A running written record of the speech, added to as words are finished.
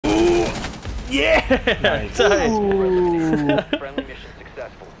Yeah! Nice. Nice. Friendly mission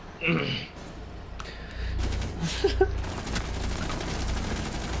successful.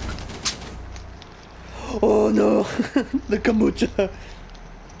 Oh no! The kombucha!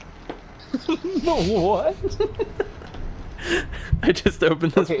 What? I just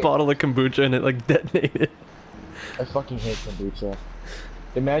opened this Okay. bottle of kombucha and it like detonated. I fucking hate kombucha.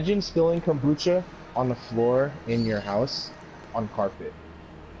 Imagine spilling kombucha on the floor in your house on carpet.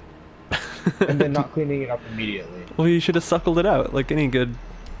 And then not cleaning it up immediately. Well, you should have suckled it out like any good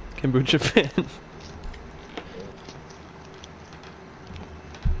kombucha fan.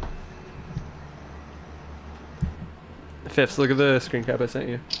 Fifths, look at the screen cap I sent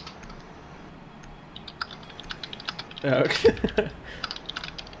you. Oh, okay.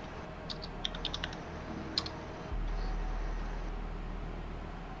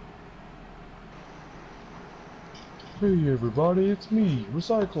 Hey everybody, it's me,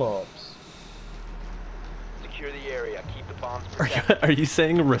 Recyclops. Secure the area. Keep the bombs Are you, protected. are you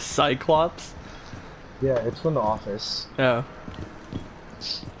saying Recyclops? Yeah, it's from The Office. Oh.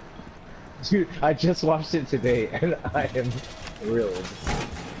 Dude, I just watched it today and I am thrilled.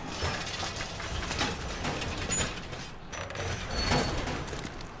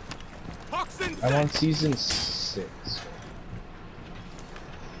 I'm on season 6.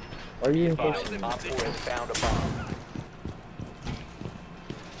 Why are you in Op person? 4 has found a bomb.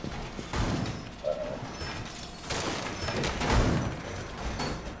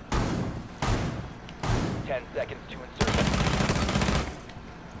 Ten seconds to insert.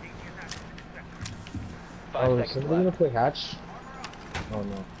 Oh, 5 is seconds somebody gonna left. play hatch? Oh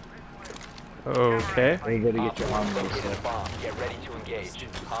no. Okay. Everybody Op get 4 your has arm located a reset. bomb. Get ready to engage.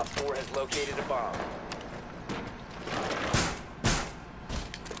 Op 4 has located a bomb.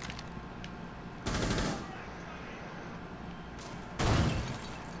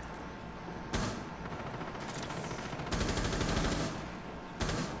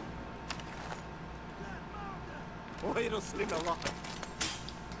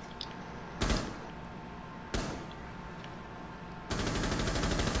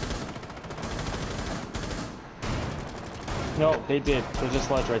 No, they did. There's a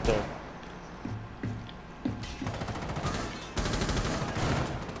sledge right there.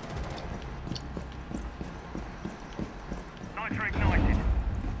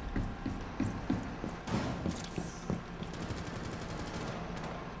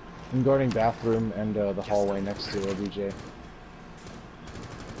 I'm guarding bathroom and the hallway next to OBJ.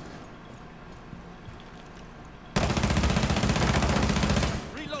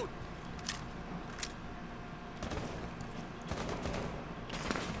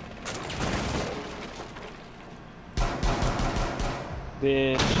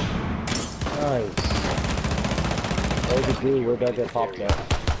 Bitch. Nice. Where'd the blue? Where'd that get popped at?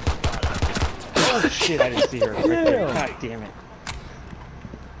 Oh shit, I didn't see her. Right there. God damn it.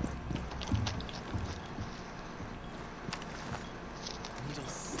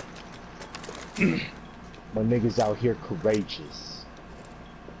 My niggas out here courageous.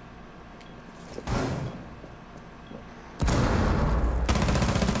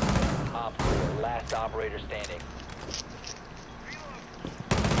 Op 4, last operator standing.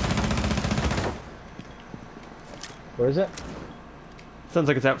 Where is it? Sounds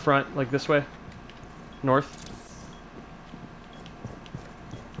like it's out front, like this way. North.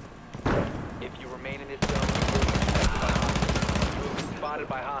 If you remain in this zone, you will be spotted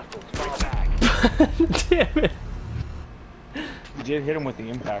by hostiles. Fall back. Damn it. You did hit him with the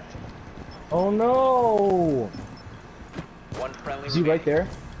impact. Oh no! One friendly Is he right there?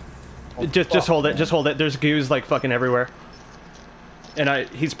 Oh, Just fuck, hold it, man. just hold it. There's goos like fucking everywhere. And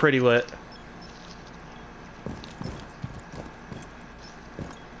he's pretty lit.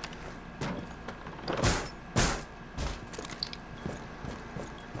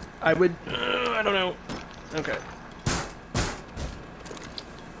 I would, I don't know. Okay.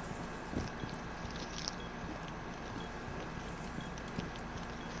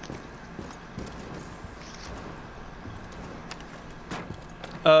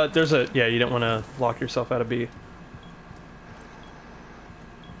 There's a, yeah, you don't want to lock yourself out of B.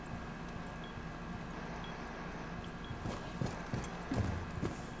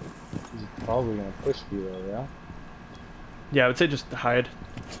 He's probably gonna push you though, yeah? Yeah, I would say just hide.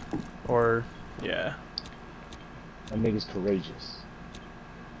 Or, yeah. My nigga's courageous.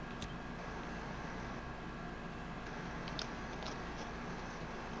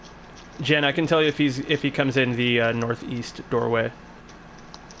 Jen, I can tell you if he comes in the northeast doorway.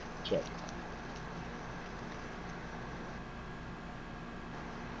 Check.